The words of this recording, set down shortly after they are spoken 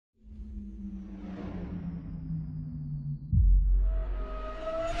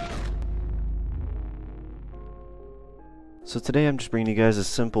So today I'm just bringing you guys a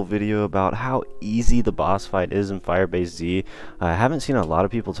simple video about how easy the boss fight is in Firebase Z. I haven't seen a lot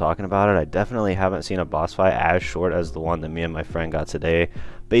of people talking about it. I definitely haven't seen a boss fight as short as the one that me and my friend got today.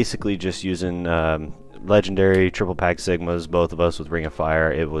 Basically just using legendary triple pack sigmas, both of us with Ring of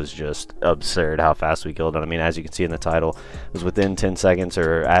Fire. It was just absurd how fast we killed it. I mean, as you can see in the title, it was within 10 seconds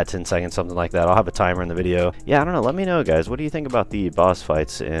or at 10 seconds, something like that. I'll have a timer in the video. Yeah, I don't know. Let me know, guys. What do you think about the boss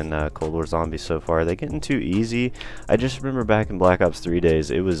fights in Cold War Zombies so far? Are they getting too easy? I just remember back in Black Ops 3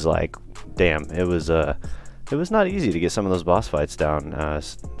 days, it was like, damn, it was not easy to get some of those boss fights down.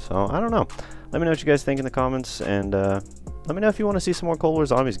 So I don't know. Let me know what you guys think in the comments, and let me know if you want to see some more Cold War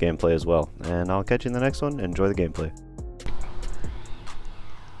Zombies gameplay as well. And I'll catch you in the next one. Enjoy the gameplay.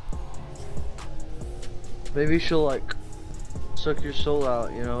 Maybe she'll like suck your soul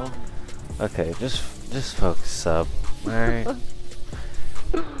out, you know? Okay, just focus up. Alright.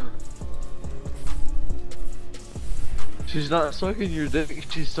 She's not sucking your dick,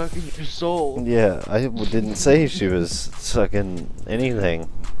 she's sucking your soul. Yeah, I didn't say she was sucking anything.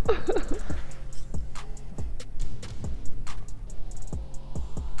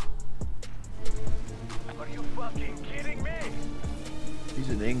 Are you fucking kidding me? He's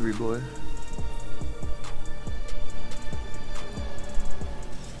an angry boy.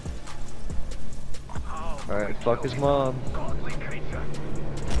 Oh, Alright, fuck his mom. godly creature.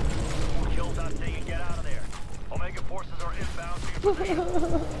 Kill that thing and get out of there. Omega forces are inbound to your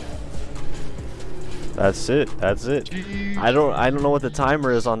position. That's it. That's it. Jeez. I don't know what the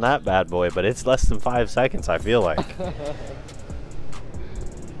timer is on that bad boy, but it's less than 5 seconds, I feel like.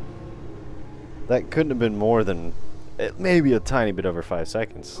 That couldn't have been more than maybe a tiny bit over 5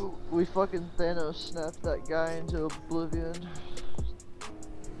 seconds. We fucking Thanos snapped that guy into oblivion.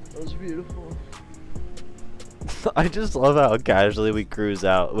 That was beautiful. I just love how casually we cruise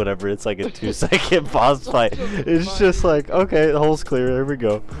out whenever it's like a 2-second boss fight. It's just like, okay, the hole's clear, there we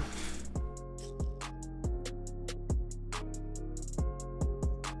go.